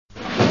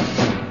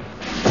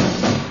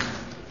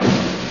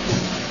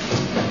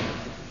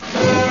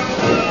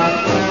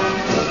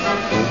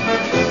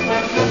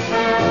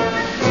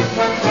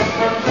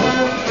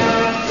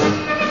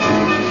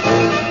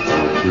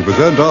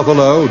present Arthur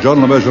Lowe, John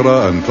Le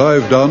Mesurier, and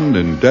Clive Dunn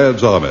in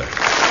Dad's Army.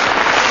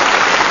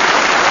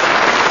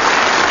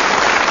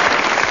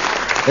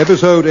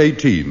 Episode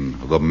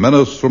 18, The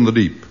Menace from the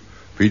Deep,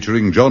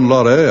 featuring John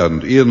Lorry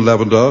and Ian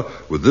Lavender,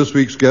 with this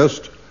week's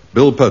guest,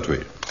 Bill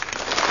Pertwee.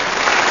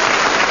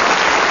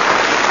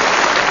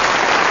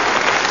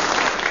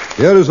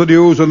 Here is the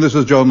news, and this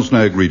is John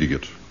Snagg reading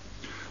it.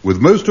 With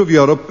most of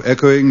Europe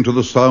echoing to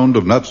the sound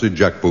of Nazi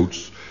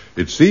jackboots,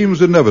 it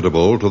seems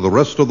inevitable to the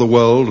rest of the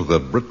world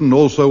that Britain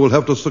also will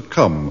have to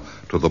succumb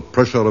to the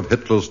pressure of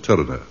Hitler's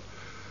tyranny.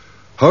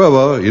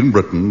 However, in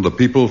Britain, the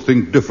people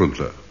think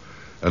differently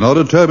and are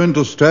determined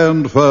to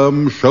stand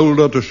firm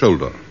shoulder to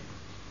shoulder.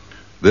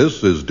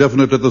 This is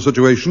definitely the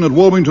situation at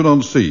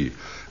Warmington-on-Sea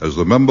as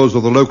the members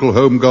of the local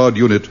Home Guard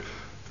unit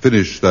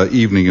finish their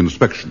evening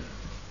inspection.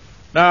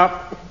 Now,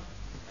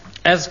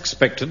 as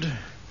expected,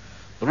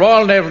 the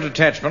Royal Naval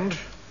Detachment,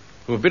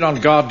 who have been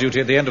on guard duty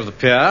at the end of the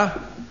pier,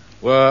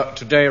 were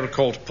today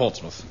recalled to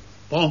Portsmouth.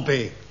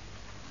 Pompey.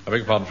 I beg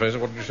your pardon, Fraser,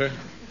 what did you say?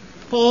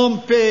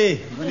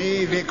 Pompey.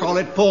 We call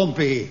it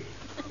Pompey.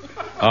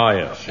 Ah,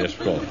 yes, of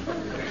course.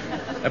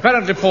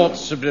 Apparently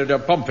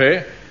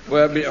Pompey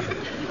won't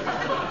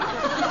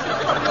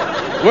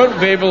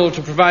be able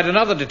to provide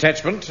another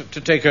detachment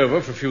to take over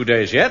for a few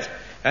days yet,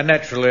 and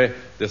naturally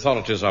the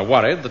authorities are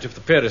worried that if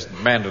the pier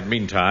isn't manned in the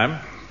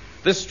meantime,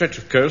 this stretch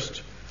of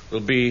coast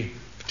will be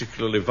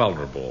particularly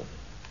vulnerable.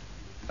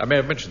 I may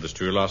have mentioned this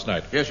to you last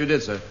night. Yes, you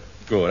did, sir.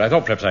 Good. I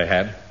thought perhaps I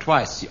had.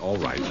 Twice. All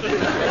right.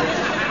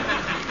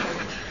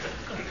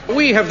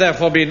 We have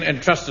therefore been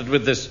entrusted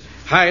with this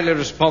highly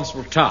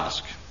responsible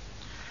task.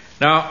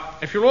 Now,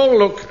 if you'll all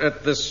look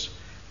at this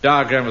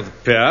diagram of the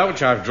pier,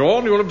 which I've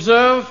drawn, you'll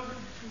observe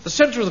the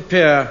centre of the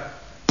pier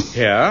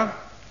here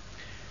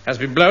has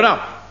been blown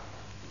up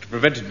to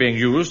prevent it being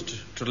used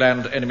to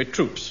land enemy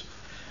troops.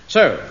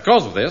 So,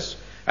 because of this,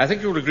 I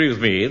think you'll agree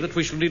with me that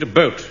we shall need a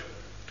boat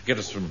to get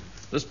us from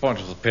this point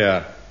of the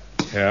pier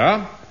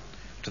here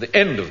to the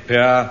end of the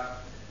pier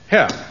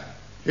here.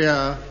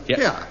 Here.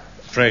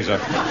 Fraser.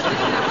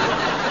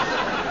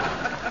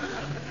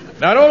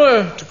 Now, in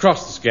order to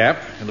cross this gap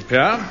in the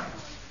pier,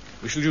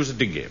 we shall use a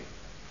dinghy.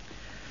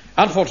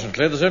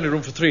 Unfortunately, there's only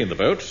room for 3 in the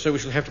boat, so we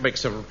shall have to make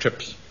several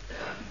trips.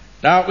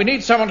 Now, we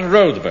need someone to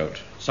row the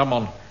boat,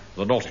 someone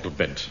with a nautical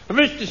bent.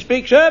 Mr.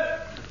 Speak, sir?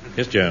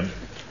 Yes, Jones?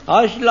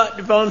 I should like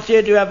to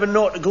volunteer to have a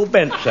nautical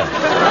bent, sir.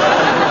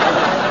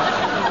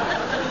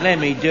 Let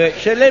me do it,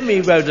 sir. Let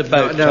me row the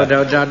boat, No,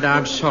 sir.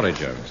 I'm sorry,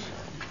 Jones.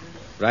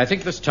 But I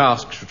think this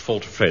task should fall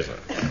to Fraser.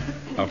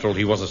 After all,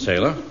 he was a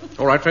sailor.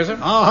 All right, Fraser?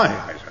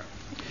 Aye, sir.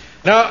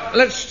 Now,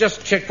 let's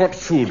just check what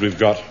food we've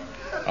got.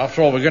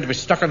 After all, we're going to be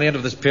stuck on the end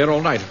of this pier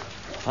all night.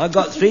 I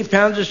got 3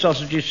 pounds of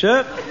sausages,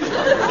 sir.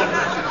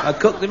 I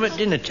cooked them at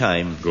dinner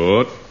time.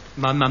 Good.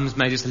 My mum's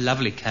made us a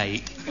lovely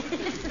cake.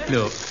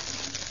 Look.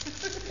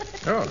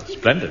 Oh,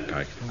 splendid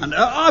cake. And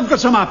I've got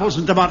some apples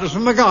and tomatoes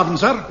from the garden,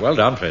 sir. Well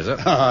done, Fraser.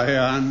 Aye,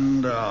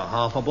 and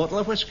half a bottle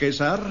of whiskey,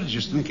 sir,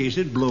 just in case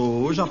it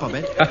blows up a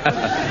bit.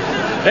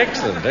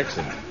 Excellent.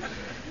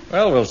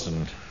 Well,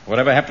 Wilson,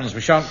 whatever happens,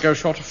 we shan't go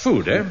short of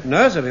food, eh?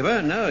 No, sir, we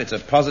won't. No, it's a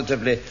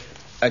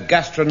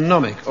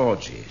gastronomic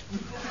orgy.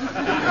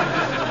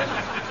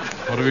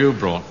 What have you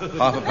brought?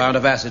 Half a pound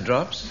of acid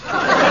drops.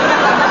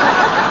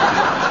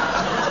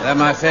 They're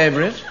my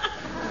favourite.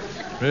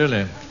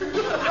 Really?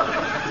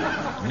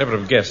 Never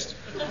have guessed.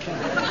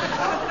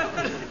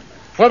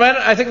 Well, man,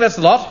 I think that's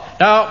the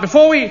lot. Now,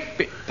 before we...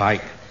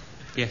 Pike,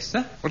 Yes,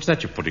 sir? what's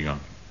that you're putting on?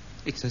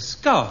 It's a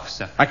scarf,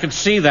 sir. I can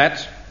see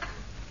that.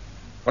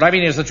 What I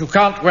mean is that you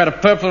can't wear a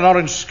purple and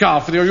orange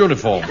scarf with your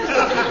uniform.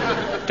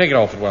 Take it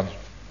off at once.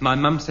 My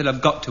mum said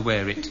I've got to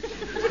wear it.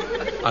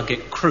 I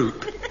get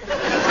croup.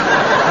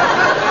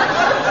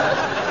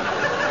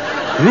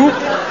 Croup?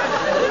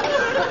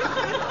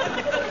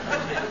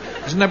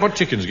 Isn't that what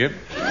chickens get?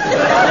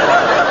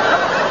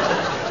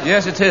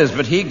 Yes, it is,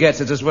 but he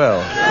gets it as well.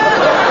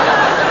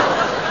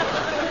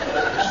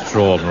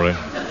 Extraordinary.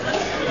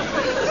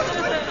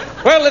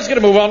 Well, let's get a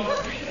move on.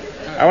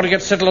 I want to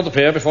get settled on the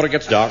pier before it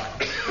gets dark.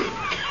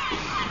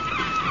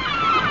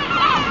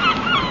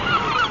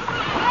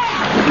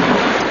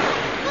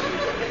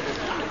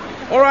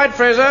 All right,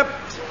 Fraser.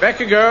 Back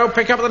you go.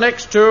 Pick up the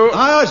next 2.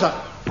 Aye, sir.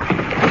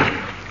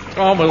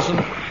 Come on,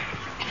 Wilson.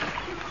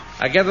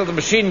 I gather the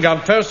machine gun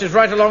post is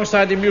right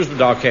alongside the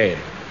amusement arcade.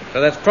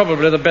 So that's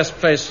probably the best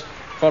place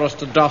for us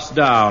to doss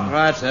down.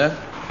 Right, sir.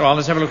 Come on,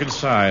 let's have a look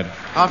inside.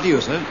 After you,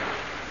 sir.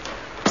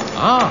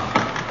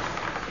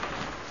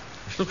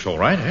 This looks all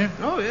right, eh?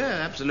 Oh,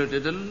 yeah, absolutely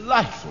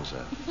delightful,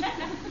 sir.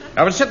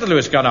 I will set the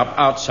Lewis gun up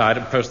outside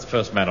and post the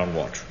first man on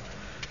watch.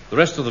 The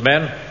rest of the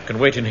men can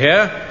wait in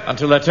here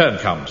until their turn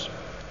comes.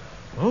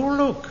 Oh,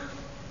 look.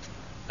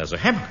 There's a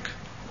hammock.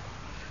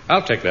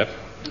 I'll take that.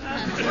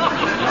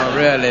 Oh,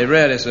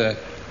 really, sir.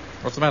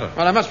 What's the matter?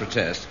 Well, I must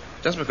protest.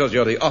 Just because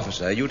you're the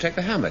officer, you take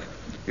the hammock.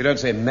 You don't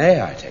say, may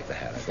I take the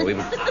hammock? Or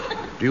even,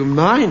 do you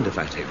mind if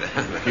I take the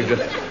hammock?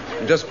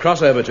 You just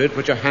cross over to it,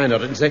 put your hand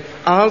on it and say,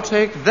 I'll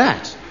take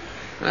that.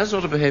 That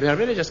sort of behaviour I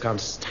really just can't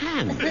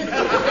stand.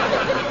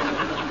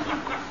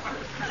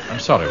 I'm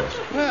sorry,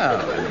 Watson.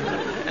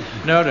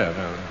 Well, No.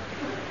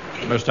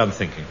 Most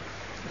unthinking.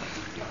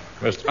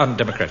 Most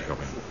undemocratic of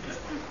me.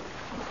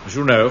 As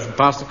you know from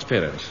past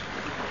experience,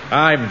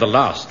 I'm the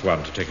last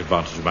one to take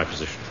advantage of my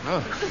position.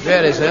 oh,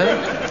 really,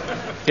 sir?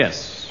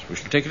 Yes, we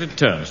shall take it in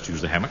turns to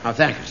use the hammock. Oh,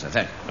 thank you, sir,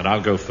 thank you. And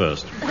I'll go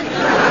first.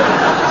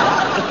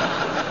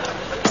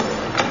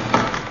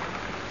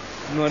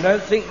 Well, I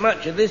don't think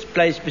much of this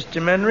place,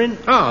 Mr. Mainwaring.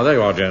 Ah, there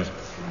you are, Jones.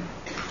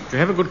 Do you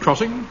have a good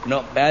crossing?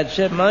 Not bad,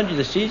 sir. Mind you,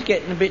 the sea's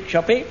getting a bit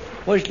choppy.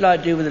 What shall I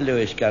do with the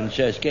Lewis gun,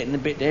 sir? It's getting a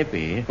bit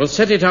heavy. Well,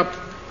 set it up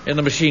in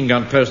the machine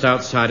gun post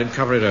outside and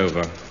cover it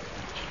over.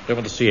 Don't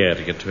want the sea air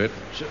to get to it.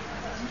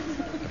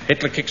 If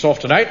Hitler kicks off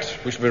tonight,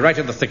 we shall be right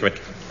in the thick of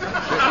it.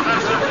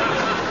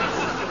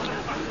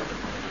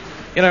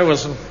 You know,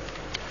 Wilson,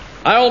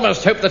 I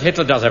almost hope that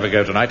Hitler does ever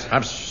go tonight.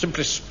 I'm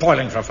simply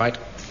spoiling for a fight.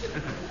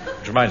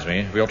 Which reminds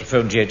me, we ought to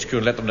phone GHQ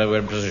and let them know we're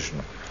in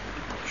position.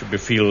 Should be a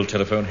field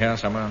telephone here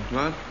somewhere.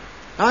 What?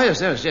 Ah, yes.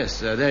 There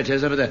it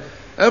is, over there.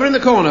 Over in the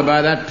corner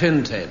by that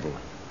pin table.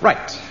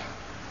 Right.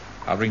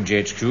 I'll ring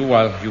GHQ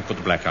while you put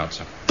the blackouts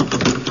up.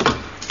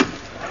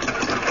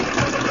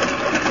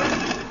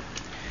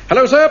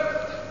 Hello, sir.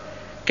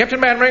 Captain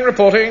Mainwaring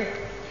reporting.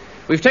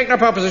 We've taken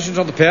up our positions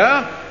on the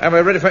pier, and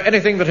we're ready for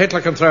anything that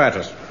Hitler can throw at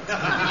us.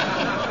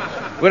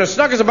 We're as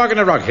snug as a bug in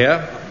a rug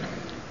here.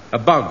 A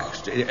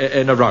bug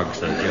in a rug,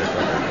 sir.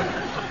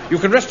 Yes. You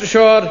can rest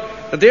assured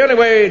that the only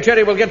way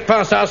Jerry will get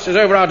past us is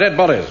over our dead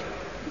bodies.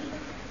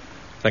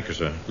 Thank you,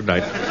 sir. Good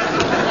night.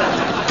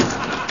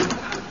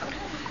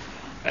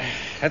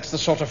 That's the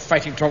sort of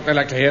fighting talk they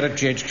like to hear at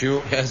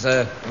GHQ. Yes,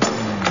 sir.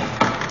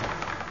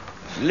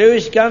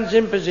 Lewis gun's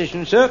in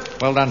position, sir.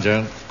 Well done,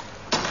 Jones.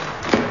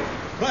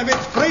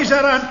 Privates Fraser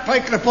and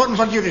Pike reporting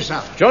for duty,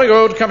 sir. Jolly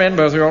good. Come in,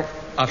 both of you.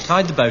 I've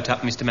tied the boat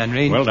up, Mr.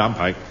 Mainwaring. Well done,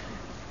 Pike.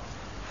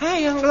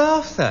 Hey, Uncle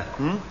Arthur.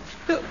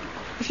 Look,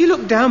 if you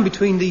look down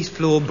between these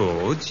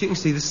floorboards, you can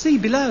see the sea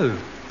below.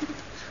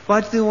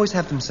 Why do they always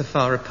have them so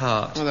far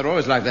apart? Well, they're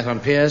always like that on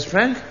piers,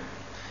 Frank.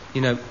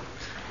 You know,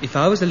 if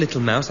I was a little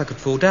mouse, I could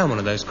fall down one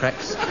of those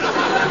cracks.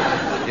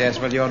 Yes,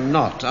 well, you're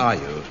not, are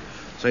you?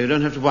 So you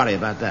don't have to worry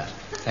about that.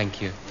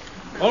 Thank you.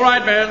 All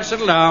right, men,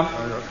 settle down.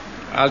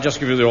 I'll just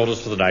give you the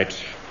orders for the night.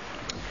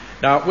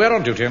 Now, we're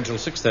on duty until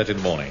 6:30 in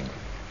the morning.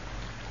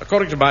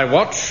 According to my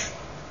watch,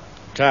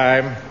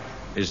 time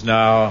is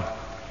now...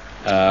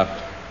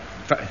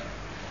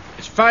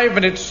 it's 5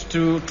 minutes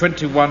to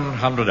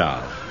 2100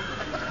 hours.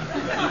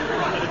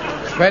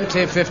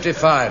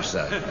 20:55,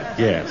 sir.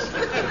 Yes.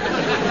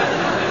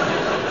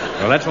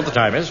 Well, that's what the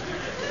time is.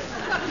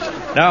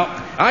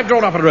 Now, I've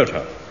drawn up a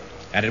rota,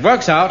 and it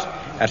works out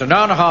at an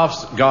hour and a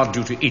half's guard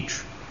duty each.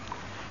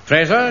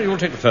 Fraser, you'll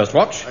take the first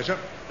watch. Yes, sir.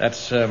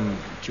 That's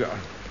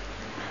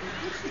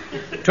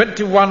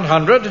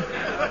 2100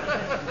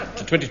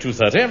 to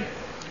 2230.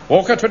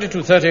 Walker,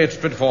 2230 to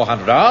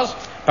 2400 hours.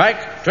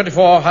 Pike,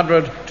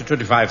 2400 to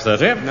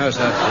 2530. No,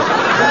 sir.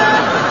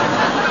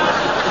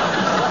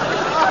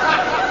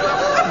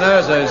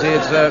 No, sir, you see,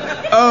 it's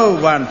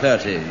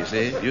 0130, you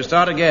see. You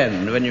start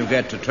again when you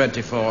get to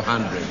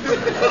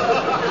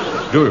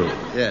 2400. Do you?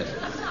 Yes.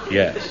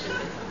 Yes.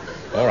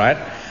 All right.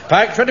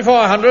 Pike,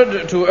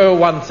 2400 to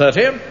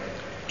 0130.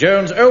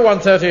 Jones,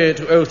 0130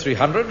 to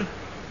 0300.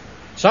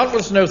 South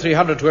Wilson,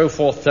 0300 to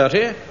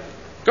 0430.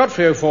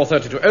 Godfrey,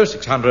 0430 to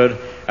 0600.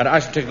 And I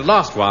shall take the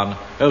last one,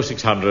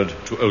 0600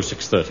 to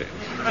 0630.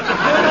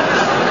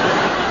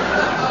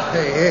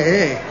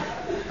 Hey.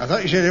 I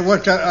thought you said it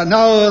worked out an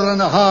hour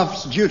and a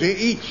half's duty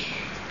each.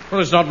 Well,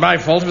 it's not my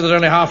fault if there's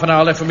only half an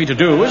hour left for me to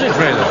do, is it,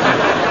 Fraser?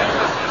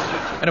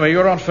 Anyway,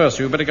 you're on first,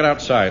 so you better get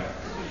outside.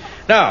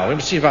 Now, we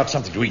must see about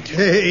something to eat.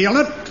 Hey, you'll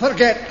not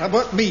forget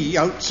about me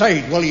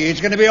outside, will you?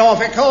 It's going to be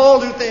awfully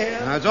cold out there.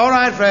 No, it's all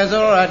right, Fraser,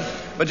 all right.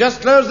 But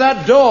just close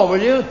that door,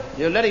 will you?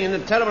 You're letting in a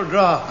terrible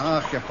draught.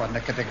 Ah, you put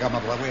the gum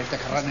of the way to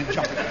run and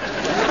jump.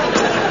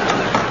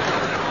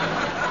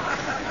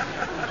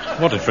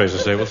 What did Fraser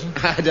say, Wilson?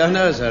 I don't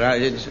know, sir.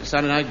 It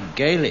sounded like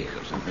Gaelic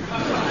or something.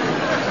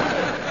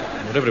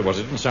 Whatever it was,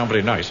 it didn't sound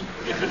very nice.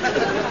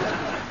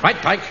 Right,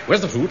 Pike,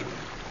 where's the food?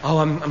 Oh,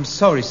 I'm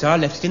sorry, sir. I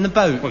left it in the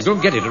boat. Well, go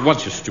and get it at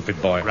once, you stupid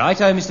boy.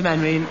 Righto, Mr.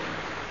 Mainwaring.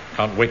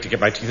 Can't wait to get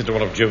my teeth into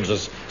one of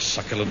Jones's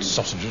succulent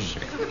sausages.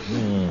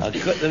 I'll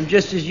cut them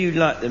just as you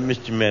like them,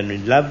 Mr.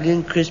 Mainwaring. Lovely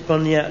and crisp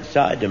on the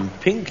outside and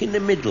pink in the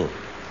middle.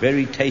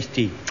 Very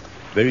tasty.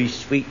 Very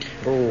sweet.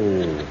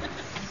 Oh,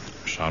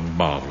 sound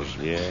marvellous.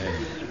 Yeah.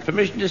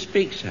 Permission to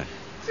speak, sir.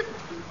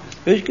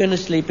 Who's going to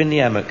sleep in the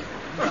hammock?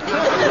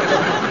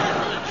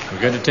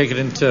 We're going to take it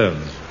in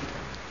turns.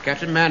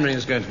 Captain Mainwaring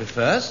is going to be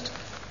first.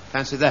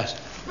 Fancy that.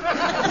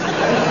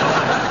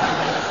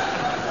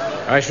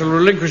 I shall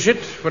relinquish it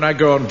when I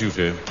go on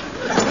duty.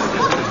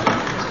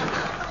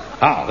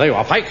 Ah, there you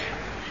are, Pike.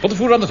 Put the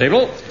food on the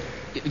table.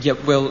 Yeah,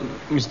 well,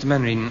 Mr.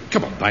 Mainwaring...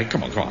 Come on, Pike,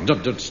 come on.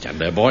 Don't stand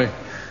there, boy.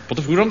 Put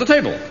the food on the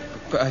table.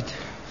 But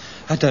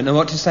I don't know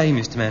what to say,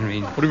 Mr.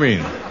 Mainwaring. What do you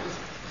mean?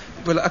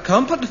 Well, I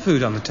can't put the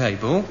food on the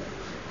table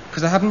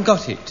because I haven't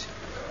got it.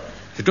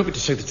 You don't mean to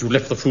say that you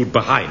left the food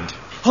behind?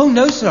 Oh,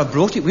 no, sir, I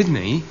brought it with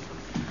me.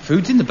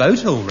 Food's in the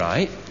boat, all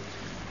right.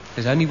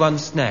 There's only one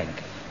snag.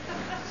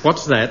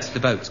 What's that? The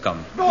boat's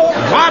gone.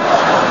 What?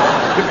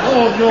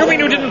 You mean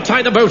you didn't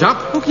tie the boat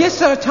up? Oh, yes,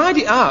 sir, I tied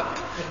it up.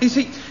 You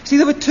see,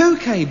 there were two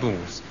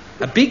cables.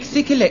 A big,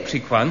 thick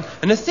electric one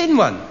and a thin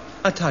one.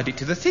 I tied it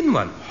to the thin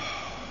one.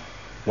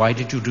 Why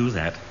did you do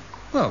that?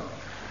 Well,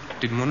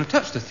 didn't want to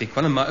touch the thick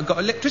one. I might have got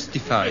electricity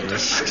fired. You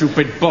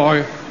stupid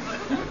boy.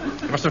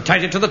 You must have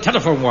tied it to the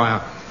telephone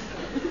wire.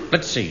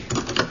 Let's see.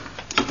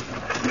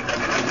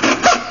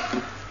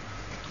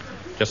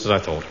 Just as I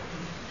thought.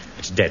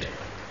 It's dead.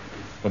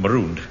 Or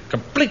marooned.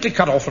 Completely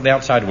cut off from the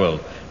outside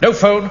world. No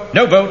phone,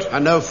 no boat.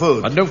 And no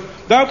food. And no...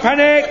 Don't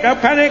panic, don't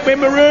panic. We're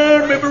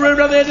marooned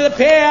on the end of the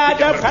pier.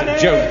 Don't panic.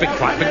 Jones, be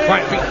quiet, be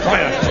quiet, be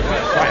quiet.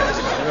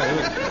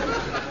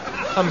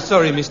 I'm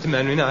sorry, Mr.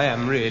 Manring, I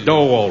am really.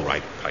 Oh, all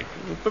right, Pike.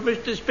 But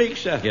Mr. Speak,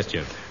 sir. Yes,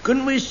 Jones.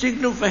 Couldn't we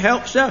signal for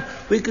help, sir?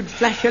 We could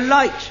flash a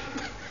light.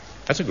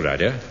 That's a good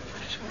idea.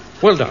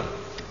 Well done.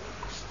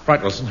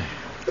 Right, Wilson.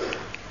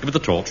 Give me the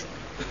torch.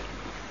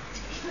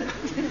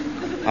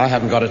 I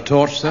haven't got a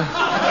torch, sir.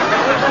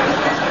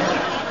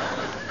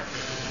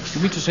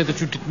 You mean to say that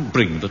you didn't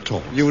bring the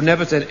torch? You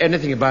never said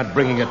anything about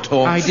bringing a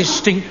torch. I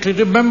distinctly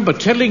remember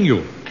telling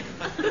you.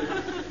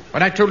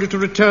 When I told you to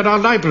return our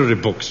library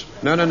books.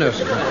 No,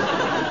 sir.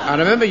 I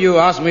remember you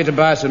asked me to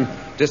buy some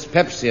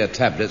dyspepsia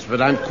tablets,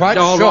 but I'm quite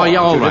sure...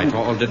 All right.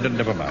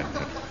 Never mind.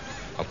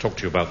 I'll talk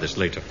to you about this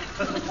later.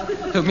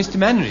 Look, Mr.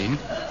 Manring,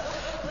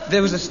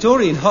 there was a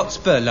story in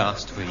Hotspur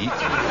last week.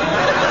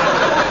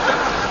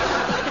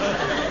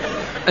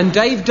 And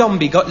Dave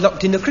Dombey got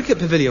locked in the cricket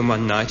pavilion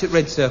one night at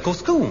Red Circle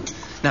School.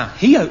 Now,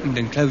 he opened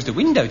and closed the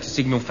window to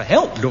signal for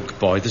help. Look,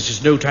 boy, this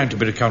is no time to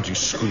be recounting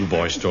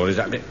schoolboy stories.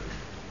 That's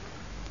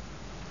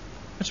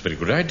a very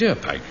good idea,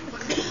 Pike.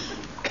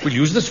 We'll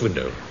use this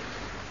window.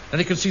 Then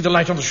you can see the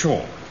light on the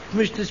shore.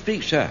 Mr.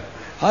 Speak, sir,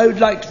 I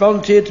would like to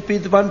volunteer to be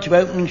the one to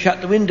open and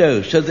shut the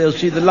window so they'll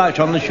see the light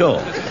on the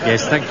shore.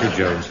 Yes, thank you,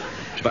 Jones.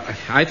 But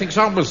I think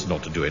Sam Wilson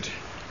ought to do it.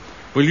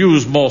 We'll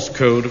use Morse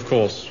code, of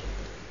course.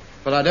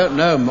 But I don't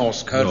know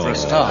Morse code for a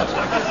start.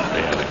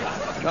 Really?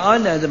 I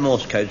know the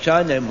Morse code, so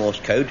I know Morse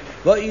code.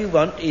 What you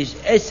want is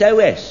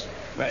SOS.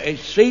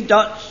 It's 3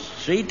 dots,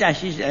 3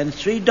 dashes, and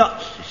 3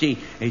 dots. You see,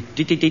 it's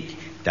dit-dit-dit,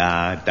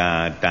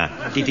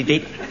 da-da-da,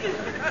 dit-dit-dit.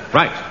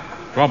 Right.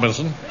 Go on,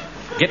 Wilson.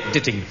 Get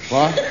ditting.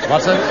 What?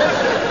 What's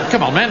that?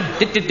 Come on, man.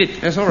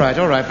 Dit. Yes, all right.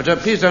 But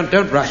please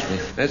don't rush me.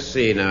 Let's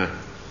see now.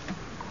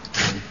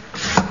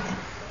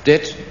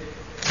 Dit.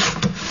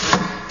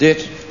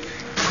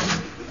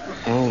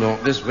 Oh, no,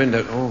 this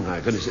window... Oh, my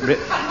goodness. It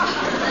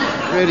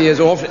really is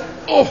awfully...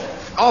 Oh,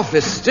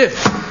 awfully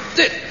stiff.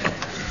 Dit.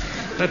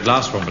 That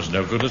last one was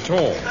no good at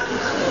all. It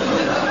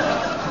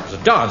was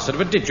a da instead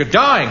of a dit. You're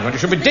dying when you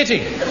should be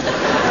ditting.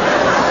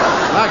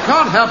 I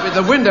can't help it.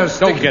 The window's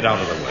sticking. Don't get out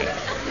of the way.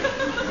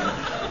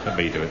 Let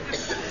me do it.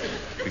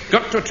 We've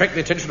got to attract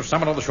the attention of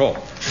someone on the shore.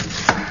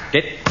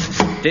 Dit.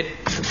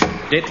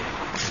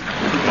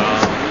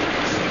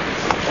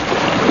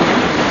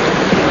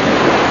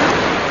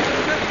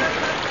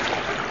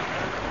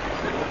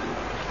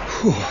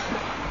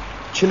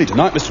 Chilly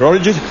tonight, Mr.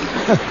 Origin.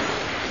 I'll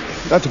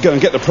have to go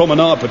and get the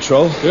promenade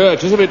patrol. Yeah,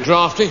 it is a bit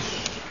drafty.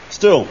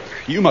 Still,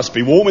 you must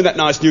be warm in that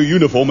nice new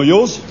uniform of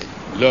yours.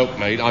 Look,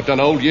 mate, I've done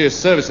a whole year's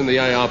service in the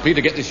ARP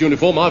to get this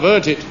uniform. I've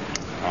earned it.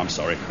 I'm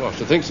sorry. Well, I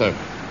should think so.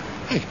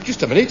 Hey,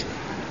 just a minute.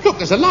 Look,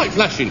 there's a light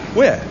flashing.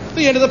 Where?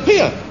 The end of the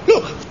pier.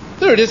 Look,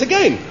 there it is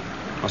again.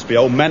 Must be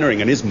old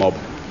Mannering and his mob.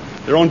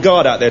 They're on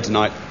guard out there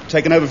tonight,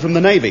 taken over from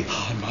the Navy.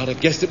 I might have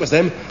guessed it was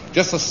them.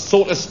 Just the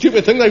sort of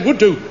stupid thing they would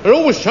do. They're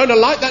always trying to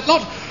light that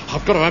lot.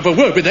 I've got to have a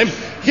word with them.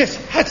 Yes,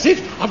 that's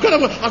it. I've got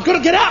to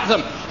get out of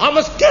them. I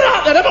must get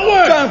out there, have a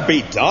word. Don't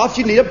be daft.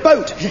 You need a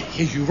boat. Yeah,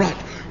 you're right.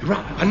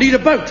 I need a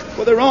boat.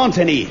 Well, there aren't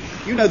any.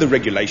 You know the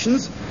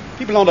regulations.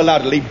 People aren't allowed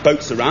to leave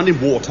boats around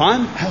in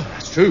wartime. Oh,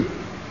 that's true.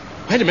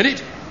 Wait a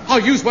minute. I'll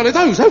use one of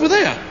those over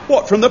there.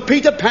 What, from the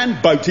Peter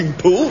Pan boating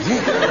pool?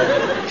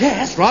 Yeah,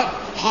 that's right.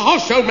 I'll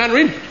show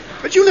Mannering.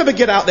 But you'll never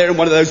get out there in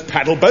one of those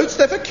paddle boats.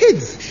 They're for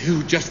kids.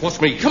 You just watch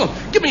me. Come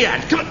on, give me a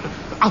hand. Come on.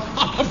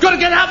 I've got to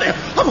get out there.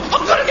 I've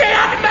got to get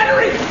out of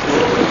Mannering.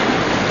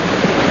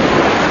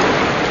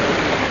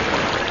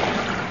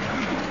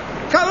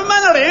 Come,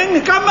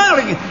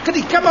 Mannering. Can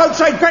you come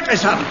outside quickly,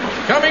 son?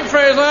 Coming,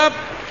 Fraser.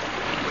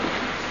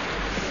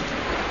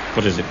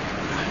 What is it?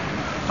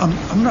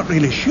 I'm not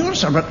really sure,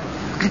 sir, but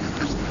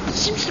there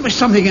seems to be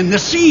something in the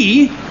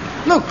sea.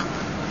 Look,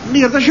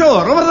 near the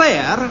shore, over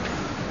there.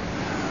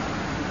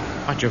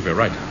 By Jove, you're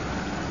right.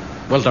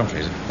 Well done,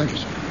 Fraser. Thank you,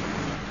 sir.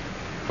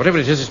 Whatever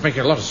it is, it's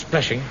making a lot of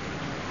splashing.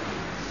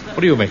 What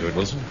do you make of it,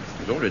 Wilson?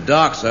 It's already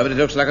dark, sir, but it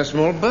looks like a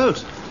small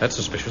boat. That's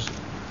suspicious.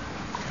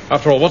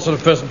 After all, what sort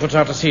of person puts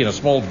out to sea in a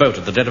small boat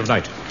at the dead of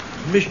night?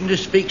 Permission to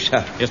speak,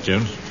 sir. Yes,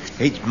 Jones.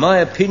 It's my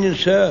opinion,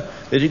 sir,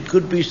 that it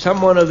could be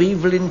someone of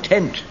evil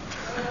intent.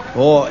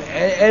 Or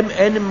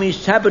enemy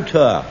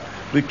saboteur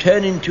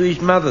returning to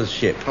his mother's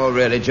ship. Oh,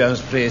 really,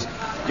 Jones, please.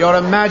 Your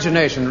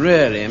imagination,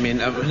 really. I mean...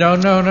 No.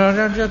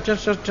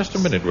 Just a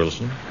minute,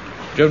 Wilson.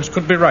 Jones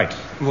could be right.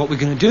 What are we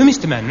going to do,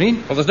 Mr.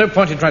 Manring? Well, there's no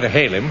point in trying to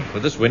hail him.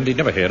 With this wind, he'd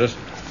never hear us.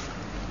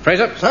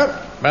 Fraser?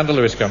 Sir? Man to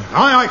Lewis, come.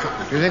 Aye,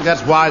 Captain. Do you think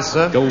that's wise,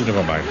 sir? Oh,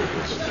 never mind.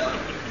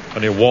 It's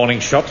only a warning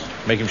shot.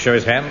 Make him show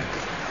his hand.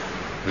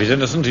 If he's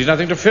innocent, he's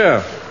nothing to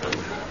fear.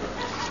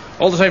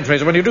 All the same,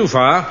 Fraser, when you do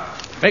fire,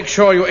 make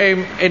sure you aim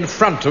in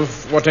front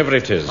of whatever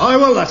it is. I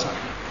will, that, sir.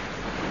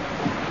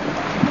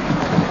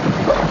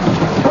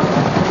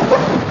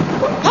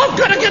 I've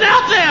got to get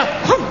out there!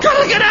 I've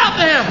got to get out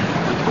there!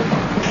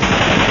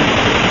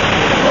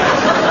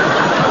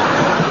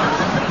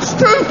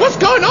 Stu, what's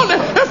going on there?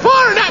 They're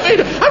firing at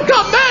me! I've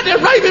gone mad! They're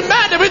raving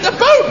mad! They're in the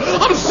boat!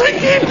 I'm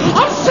sinking!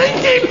 I'm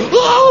sinking!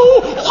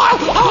 Oh!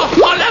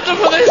 I'll have them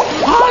for this!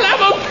 I'll have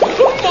them!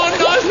 Oh, my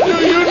nice new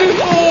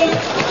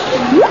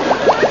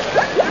uniform!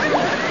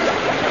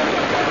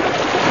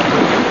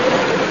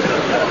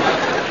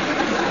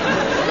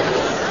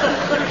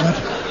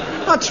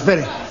 That's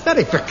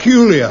very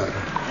peculiar.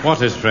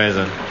 What is,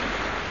 Fraser?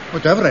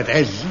 Whatever it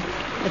has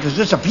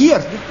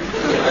disappeared.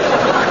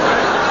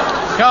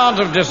 Can't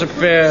have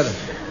disappeared.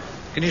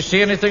 Can you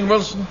see anything,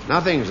 Wilson?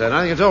 Nothing, sir,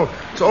 nothing at all.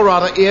 It's all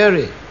rather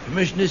eerie.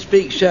 Permission to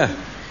speak, sir.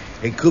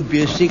 It could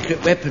be a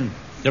secret weapon.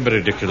 You're very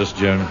ridiculous,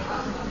 Joan.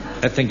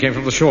 That thing came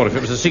from the shore. If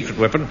it was a secret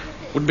weapon,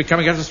 it wouldn't be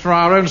coming at us from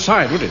our own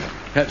side, would it?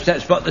 Perhaps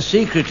that's what the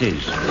secret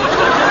is.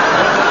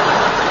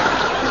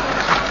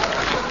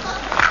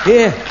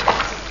 Here.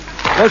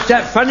 What's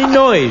that funny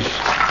noise?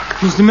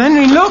 Mr.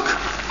 Mandarin, look!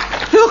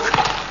 Look!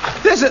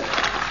 There's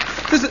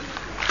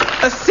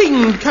a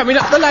thing coming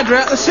up the ladder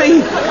out the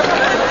sea.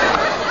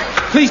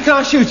 Please, can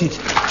I shoot it?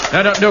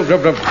 No.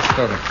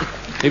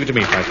 Leave it to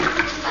me,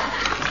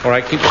 Frank. All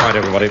right, keep quiet,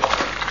 everybody.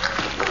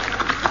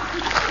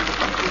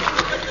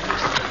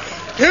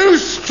 You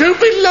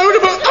stupid load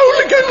of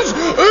hooligans!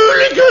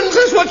 Hooligans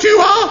is what you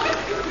are!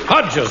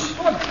 Hodges,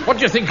 what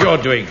do you think you're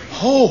doing?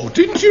 Oh,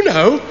 didn't you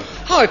know?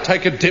 I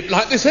take a dip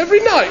like this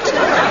every night.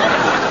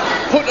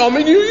 Put on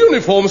my new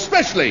uniform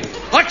specially.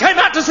 I came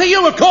out to see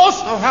you, of course.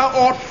 Oh, how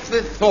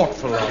awfully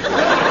thoughtful of you.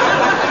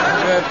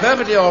 We're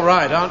perfectly all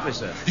right, aren't we,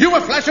 sir? You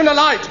were flashing a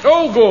light.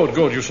 Oh,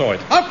 good, you saw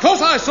it. Of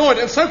course I saw it,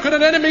 and so could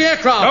an enemy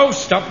aircraft. Oh,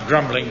 stop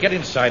grumbling. Get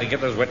inside and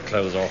get those wet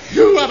clothes off.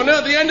 You haven't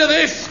heard the end of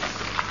this.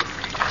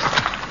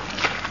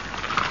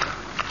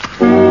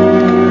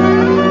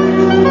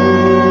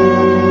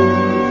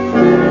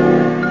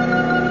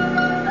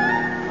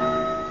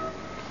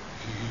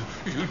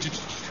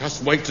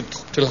 Just wait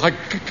till I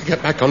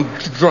get back on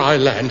dry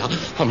land.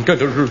 I'm going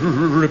to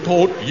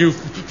report you.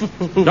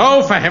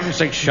 No, for heaven's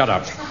sake, shut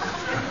up.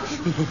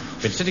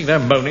 Been sitting there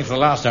moaning for the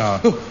last hour.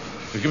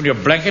 We've given you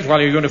a blanket while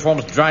your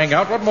uniform's drying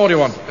out. What more do you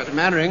want? Dr.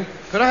 Mannering,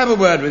 could I have a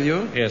word with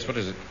you? Yes, what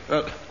is it?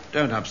 Well,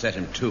 don't upset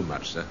him too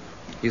much, sir.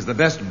 He's the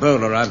best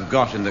bowler I've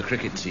got in the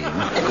cricket team.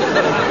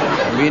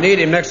 We need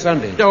him next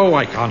Sunday. Oh,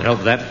 I can't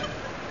help that.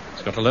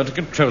 He's got to learn to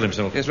control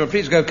himself. Yes, well,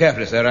 please go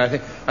carefully, sir. I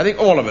think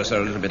all of us are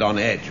a little bit on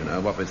edge, you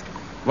know, what with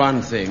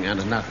one thing and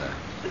another.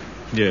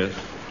 Yes,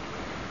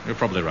 you're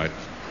probably right.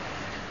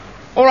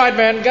 All right,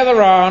 men, gather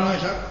round. Aye,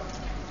 sir.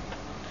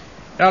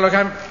 Now, look,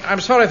 I'm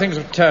sorry things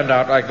have turned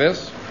out like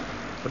this,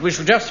 but we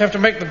shall just have to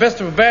make the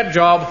best of a bad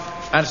job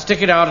and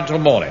stick it out until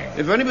morning.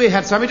 If only we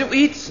had something to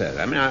eat, sir.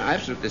 I mean, I'm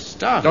absolutely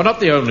starving. No, not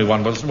the only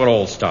one, Wilson. We're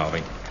all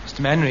starving.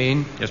 Mr.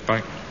 Mandarin, Yes,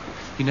 Pike?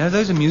 you know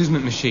those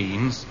amusement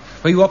machines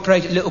where you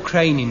operate a little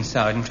crane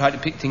inside and try to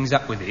pick things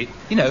up with it?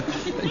 You know,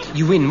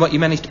 you win what you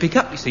manage to pick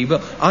up, you see.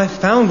 But I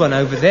found one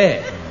over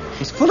there.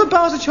 It's full of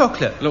bars of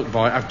chocolate. Look,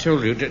 boy, I've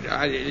told you,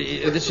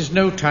 this is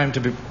no time to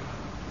be...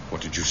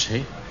 What did you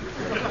say?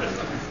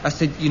 I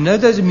said, you know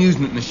those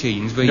amusement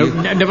machines where you...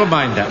 No, never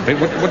mind that bit.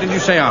 What did you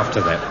say after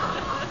that?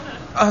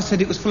 I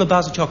said it was full of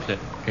bars of chocolate.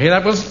 You hear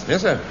that, Wilson?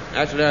 Yes, sir.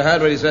 Actually, I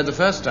heard what he said the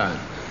first time.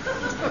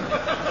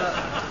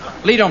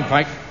 Lead on,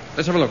 Pike.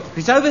 Let's have a look.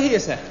 It's over here,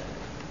 sir.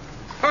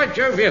 By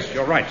Jove, yes,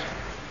 you're right.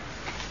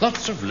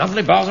 Lots of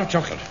lovely bars of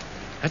chocolate.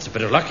 That's a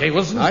bit of luck, eh,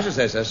 Wilson? I should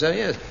say so, sir,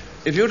 yes.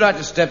 If you'd like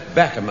to step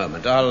back a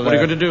moment, I'll... What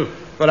are you going to do?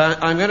 Well,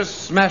 I'm going to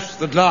smash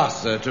the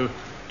glass, sir, to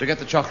get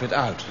the chocolate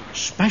out.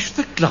 Smash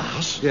the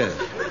glass? Yes.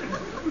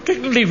 You're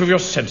taking leave of your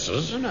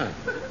senses? No.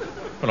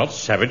 We're not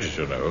savages,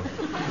 you know.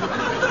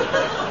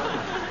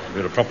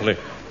 We're a properly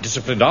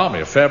disciplined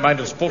army of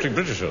fair-minded sporting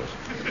Britishers.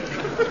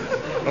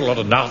 Not a lot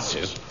of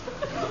Nazis.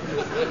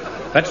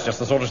 That's just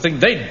the sort of thing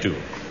they'd do.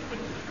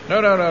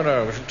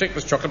 No. We should take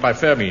this chocolate by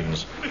fair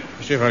means.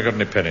 See if I've got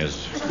any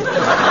pennies.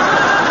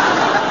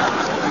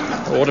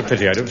 Oh, what a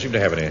pity. I don't seem to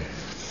have any.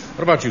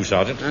 What about you,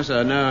 Sergeant? No,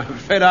 sir, no. I'm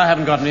afraid I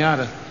haven't got any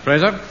either.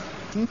 Fraser?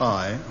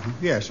 Aye.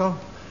 Yes,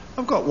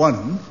 I've got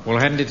one. Well,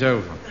 hand it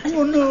over.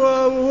 Oh,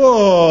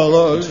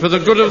 no, It's for the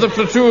good of the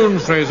platoon,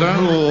 Fraser.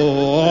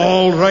 oh,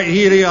 all right,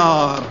 here you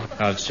are.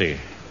 Now, let's see.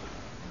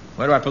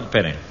 Where do I put the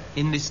penny?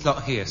 In this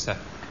slot here, sir.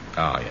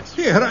 Ah, yes.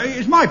 Here,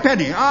 it's my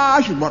penny.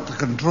 I should want the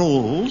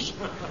controls.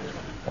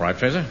 All right,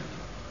 Fraser.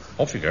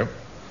 Off you go.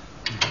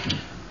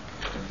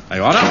 There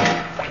you are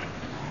now.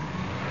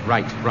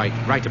 Right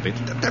a bit.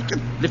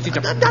 Lift it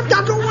up.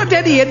 I don't want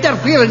any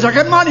interference. I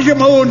can manage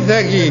my own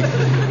thingy.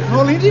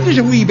 All I need is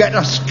a wee bit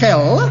of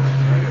skill.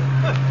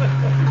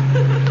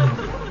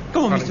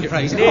 Go on, Mr.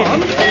 Fraser. Nearly,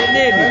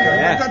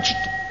 yeah.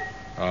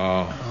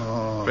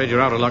 Oh. Afraid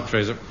you're out of luck,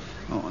 Fraser.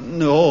 Oh,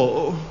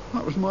 no.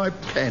 That was my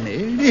penny.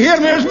 Do you hear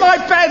me? It was my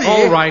penny.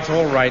 All right.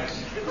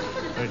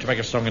 Going to make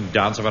a song and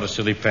dance about a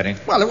silly penny.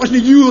 Well, it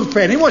wasn't your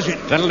penny, was it?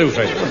 That'll do,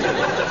 Fraser.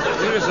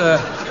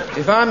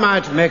 If I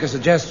might make a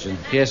suggestion.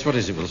 Yes, what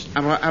is it, Wilson?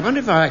 I wonder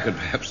if I could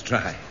perhaps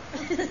try.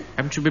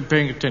 Haven't you been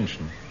paying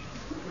attention?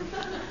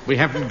 We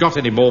haven't got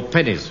any more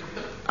pennies.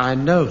 I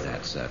know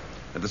that, sir.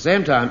 At the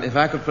same time, if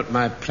I could put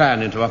my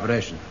plan into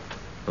operation.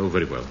 Oh,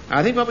 very well.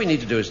 I think what we need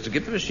to do is to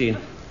give the machine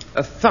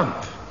a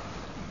thump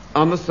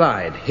on the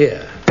side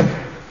here.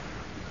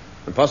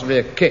 And possibly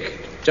a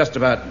kick just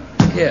about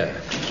here.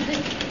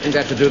 Think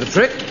that should do the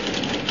trick?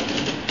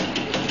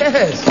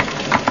 Yes.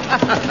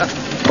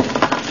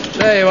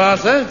 There you are,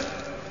 sir.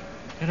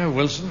 You know,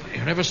 Wilson,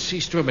 you never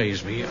cease to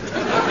amaze me.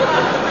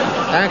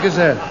 Thank you,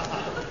 sir.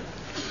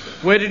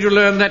 Where did you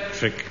learn that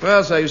trick?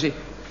 Well, sir, you see,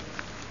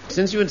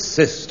 since you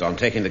insist on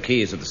taking the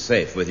keys of the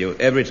safe with you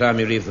every time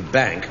you leave the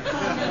bank,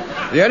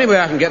 the only way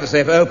I can get the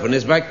safe open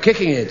is by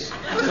kicking it.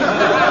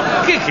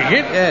 Kicking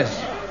it? Yes.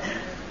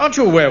 Aren't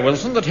you aware,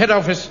 Wilson, that head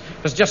office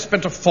has just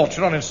spent a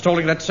fortune on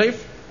installing that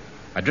safe?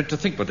 I dread to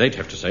think what they'd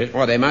have to say.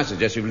 Well, they might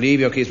suggest you leave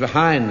your keys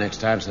behind next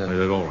time, sir.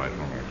 All right.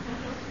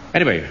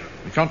 Anyway,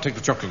 we can't take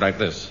the chocolate like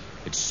this.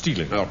 It's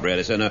stealing. Not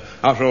really, sir. No.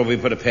 After all, we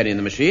put a penny in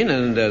the machine,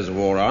 and there's a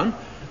war on.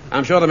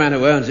 I'm sure the man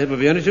who owns it will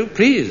be only too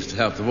pleased to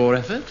help the war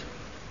effort.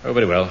 Oh,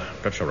 very well.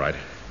 Perhaps you're right.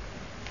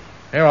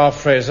 Here are,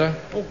 Fraser.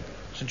 Oh,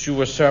 since you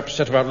were so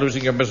upset about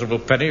losing your miserable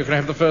penny, you can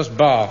have the first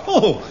bar.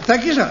 Oh,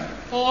 thank you, sir.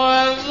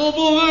 When the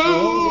blue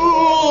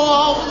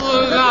of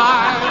the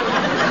night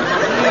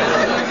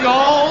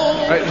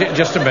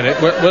Just a minute.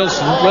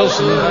 Wilson.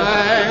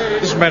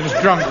 This man's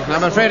drunk.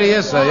 I'm afraid he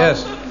is, sir,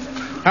 yes.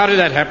 How did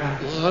that happen?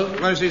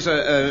 Well, you see,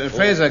 sir,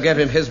 Fraser gave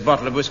him his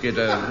bottle of whiskey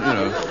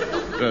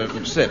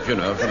to, sip, for a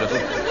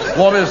little.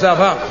 Warm himself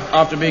up.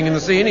 After being in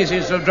the scene, he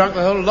seems to have drunk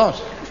the whole lot.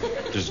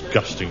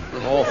 Disgusting.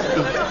 Oh,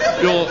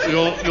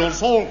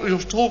 you're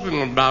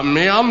talking about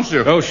me, aren't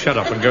you? Oh, shut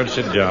up and go and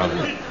sit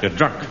down. You're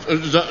drunk.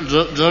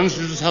 Don't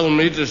you tell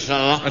me to shut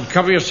up. And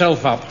cover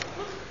yourself up.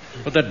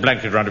 Put that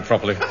blanket around it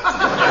properly.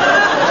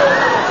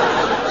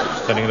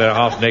 Standing there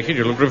half naked,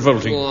 you look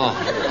revolting.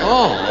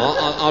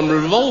 I'm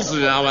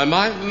revolting now, am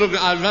I? Look,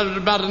 I've had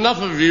about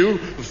enough of you,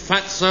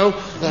 fatso.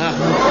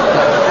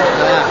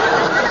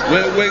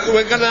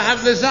 We're going to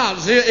have this out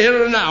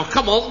here and now.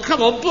 Come on,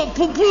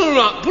 pull her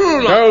up.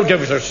 Oh, don't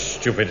be so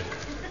stupid.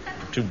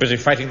 I'm too busy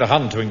fighting the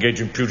Hun to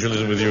engage in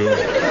pugilism with you.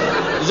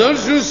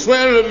 Don't you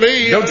swear at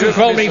me. Don't you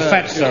call me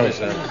fatso.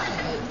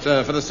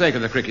 Sir, for the sake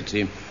of the cricket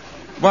team,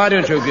 why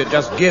don't you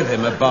just give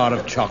him a bar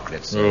of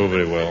chocolates? Oh,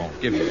 very well.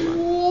 Give him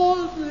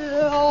one.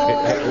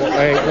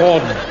 Hey,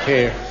 Warden,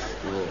 here.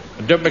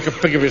 And don't make a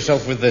pig of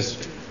yourself with this.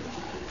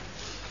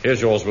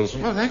 Here's yours,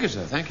 Wilson. Well, thank you,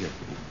 sir. Thank you.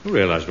 You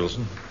realise,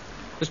 Wilson,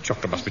 this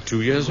chocolate must be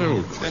 2 years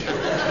old.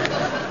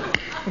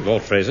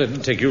 Lord Fraser, it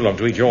didn't take you long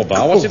to eat your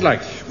bar. What's it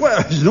like?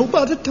 Well, no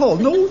bad at all.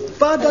 No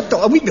bad at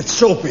all. A wee bit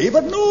soapy,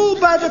 but no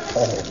bad at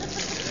all.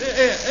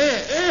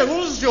 Hey,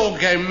 what's your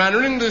game,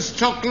 Mannering? This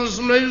chocolate's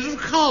made of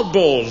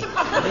cardboard.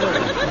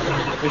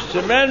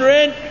 Mr.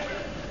 Mannering,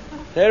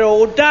 they're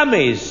all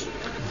dummies.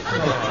 They're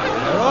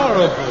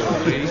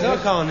horrible. These. I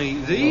can't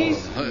eat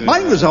these.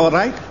 Mine was all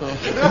right.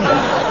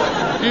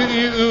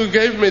 You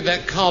gave me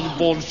that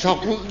cardboard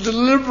chocolate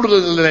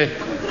deliberately.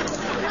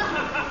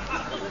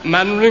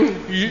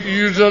 Mannering,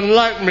 you don't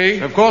like me.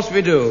 Of course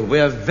we do. We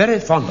are very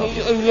fond of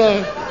you.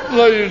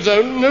 No, you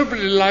don't.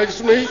 Nobody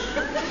likes me.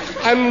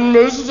 I'm the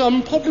most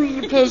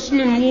unpopular person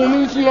in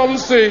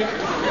Warmington-on-Sea.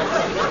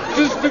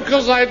 Just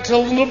because I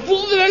tell them to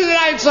put their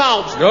lights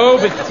out. Go,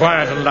 be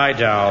quiet and lie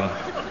down.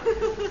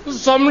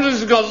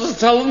 Somebody's got to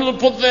tell them to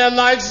put their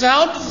lights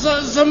out.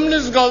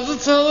 Somebody's got to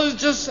tell them it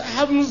just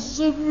happens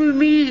to be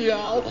me.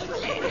 I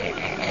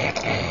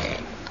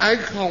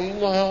can't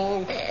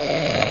help.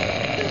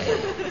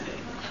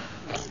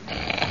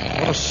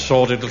 What a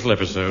sordid little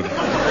episode.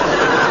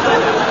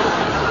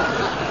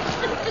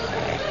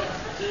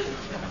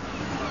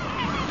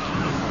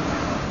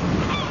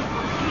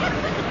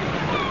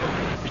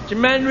 Mr.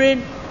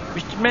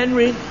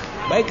 Mannering,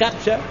 wake up,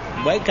 sir.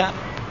 Wake up.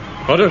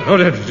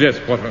 Yes,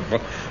 what?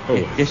 Oh,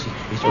 Yes,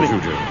 it's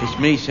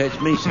me.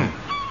 It's me, sir.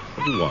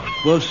 What do you want?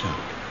 Well, sir,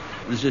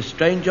 there's a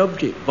strange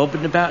object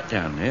bobbing about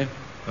down there.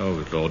 Oh,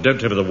 good Lord, don't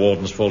tell me the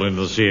warden's fallen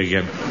into the sea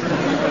again.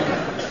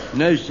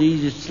 No, see,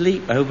 he's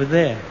asleep over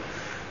there.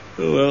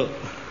 Oh, well,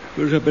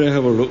 perhaps I better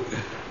have a look.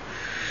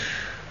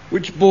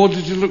 Which board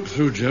did you look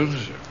through,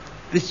 Jones?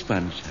 This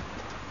one, sir.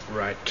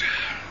 Right.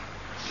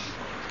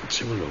 Let's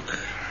have a look.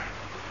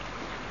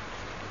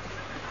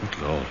 Good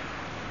Lord.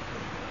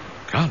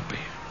 Can't be.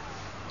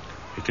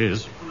 It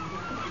is.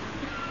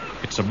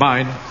 It's a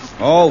mine.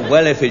 Oh,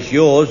 well, if it's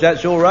yours,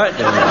 that's all right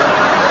then.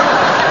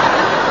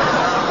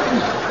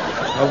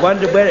 I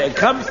wonder where it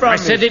come from. I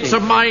said it's a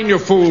mine, you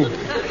fool.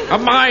 A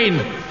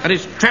mine. And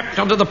it's trapped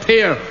under the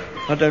pier.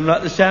 I don't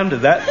like the sound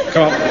of that.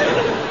 Come on.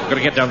 Got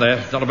to get down there.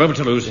 Not a moment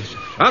to lose.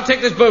 I'll take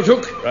this boat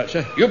hook. Right,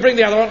 sir. You bring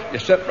the other one.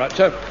 Yes, sir. Right,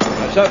 sir.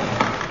 Right, sir.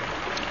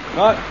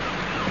 Right.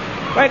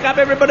 Wake up,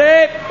 everybody!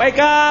 Wake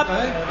up!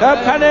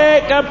 Don't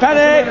panic! Don't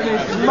panic!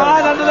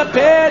 Mine under the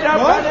pier! Don't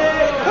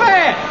panic!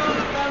 Where?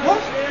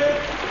 What?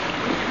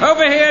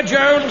 Over here,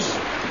 Jones.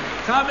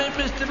 Coming,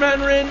 Mr.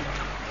 Mannering.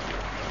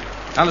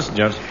 Now listen,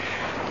 Jones.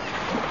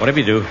 Whatever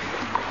you do,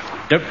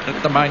 don't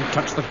let the mine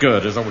touch the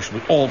girders, or we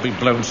shall all be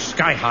blown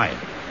sky high.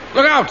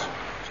 Look out!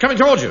 It's coming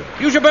towards you.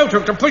 Use your boat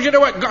hook to push it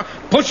away.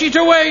 Push it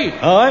away!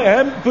 I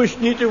am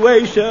pushing it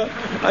away, sir.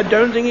 I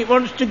don't think it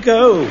wants to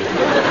go.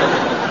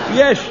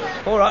 Yes.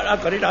 All right,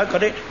 I've got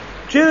it.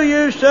 To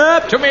you, sir.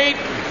 To me.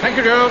 Thank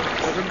you, Jones.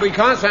 We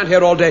can't stand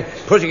here all day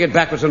pushing it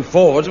backwards and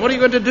forwards. What are you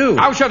going to do?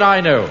 How should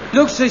I know?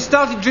 Look, sir, it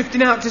started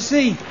drifting out to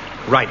sea.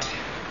 Right.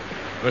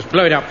 We must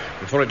blow it up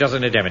before it does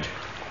any damage.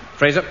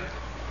 Fraser,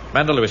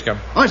 man to Lewis, come.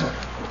 Aye, sir.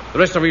 The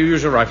rest of you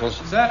use your rifles.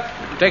 Sir?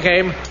 Take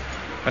aim,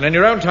 and in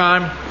your own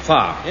time,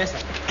 fire. Yes, sir.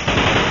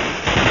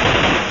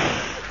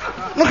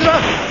 Look at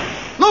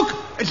that. Look,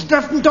 it's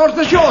drifting towards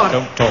the shore.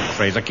 Don't talk,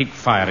 Fraser. Keep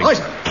firing. Aye,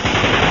 sir.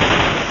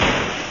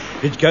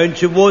 It's going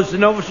towards the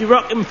Novelty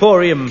Rock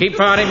Emporium. Keep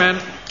firing, man.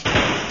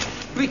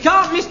 We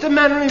can't, Mr.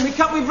 Mannering.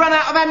 We've run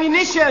out of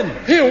ammunition.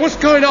 Here, what's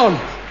going on?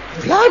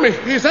 Blimey,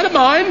 is that a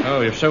mine?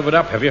 Oh, you've sobered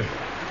up, have you?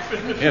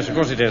 Yes, of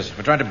course it is.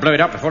 We're trying to blow it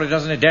up before it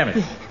does any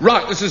damage.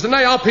 Right, this is an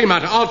ARP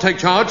matter. I'll take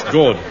charge.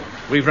 Good.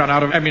 We've run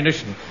out of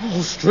ammunition.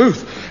 Oh,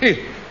 Struth.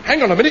 Here,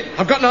 hang on a minute.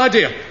 I've got an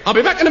idea. I'll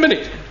be back in a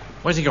minute.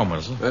 Where's he gone,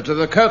 Wilson? To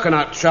the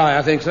coconut shy,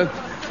 I think, sir.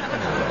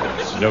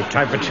 It's no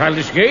time for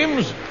childish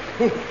games.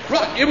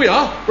 Right, here we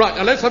are. Right,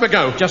 now let's have a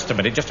go. Just a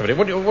minute.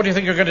 What do you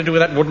think you're going to do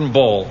with that wooden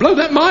ball? Blow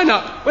that mine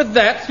up. With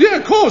that? Yeah,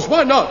 of course.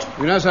 Why not?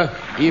 You know, sir,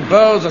 he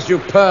bowls a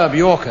superb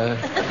Yorker.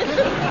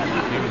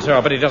 Even so,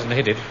 I bet he doesn't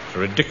hit it. It's a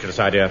ridiculous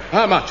idea.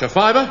 How much, a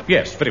fiver?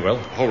 Yes, very well.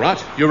 All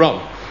right, you're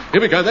on. Here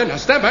we go then. Now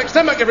stand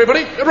back,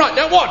 everybody. Right,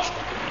 now watch.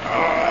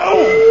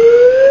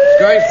 It's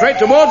going straight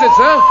towards it,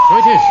 sir. So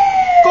it is.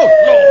 Good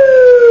Lord.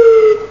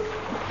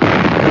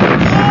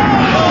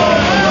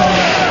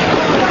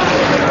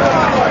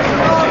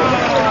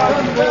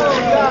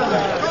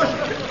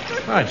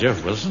 By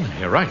Jove, Wilson,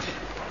 you're right.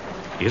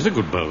 He is a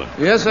good bowler.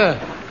 Yes, sir.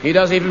 He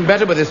does even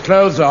better with his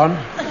clothes on.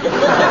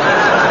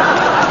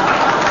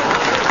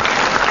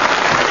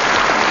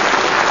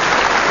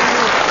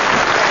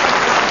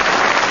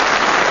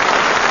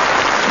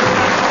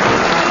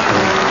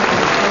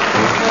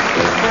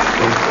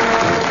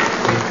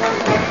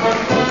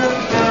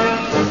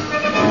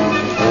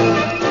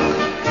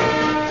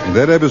 In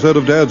that episode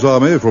of Dad's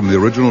Army from the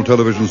original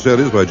television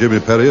series by Jimmy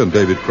Perry and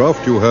David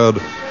Croft, you heard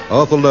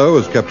Arthur Lowe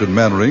as Captain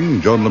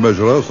Mannering, John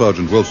LeMessurier,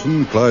 Sergeant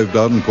Wilson, Clive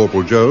Dunn,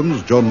 Corporal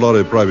Jones, John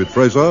Lorry, Private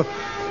Fraser,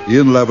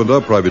 Ian Lavender,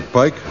 Private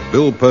Pike,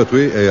 Bill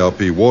Pertwee,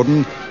 ARP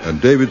Warden,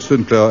 and David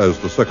Sinclair as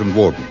the second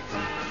warden.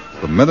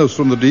 The Menace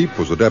from the Deep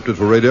was adapted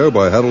for radio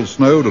by Harold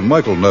Snowd and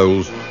Michael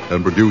Knowles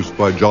and produced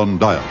by John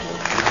Dias.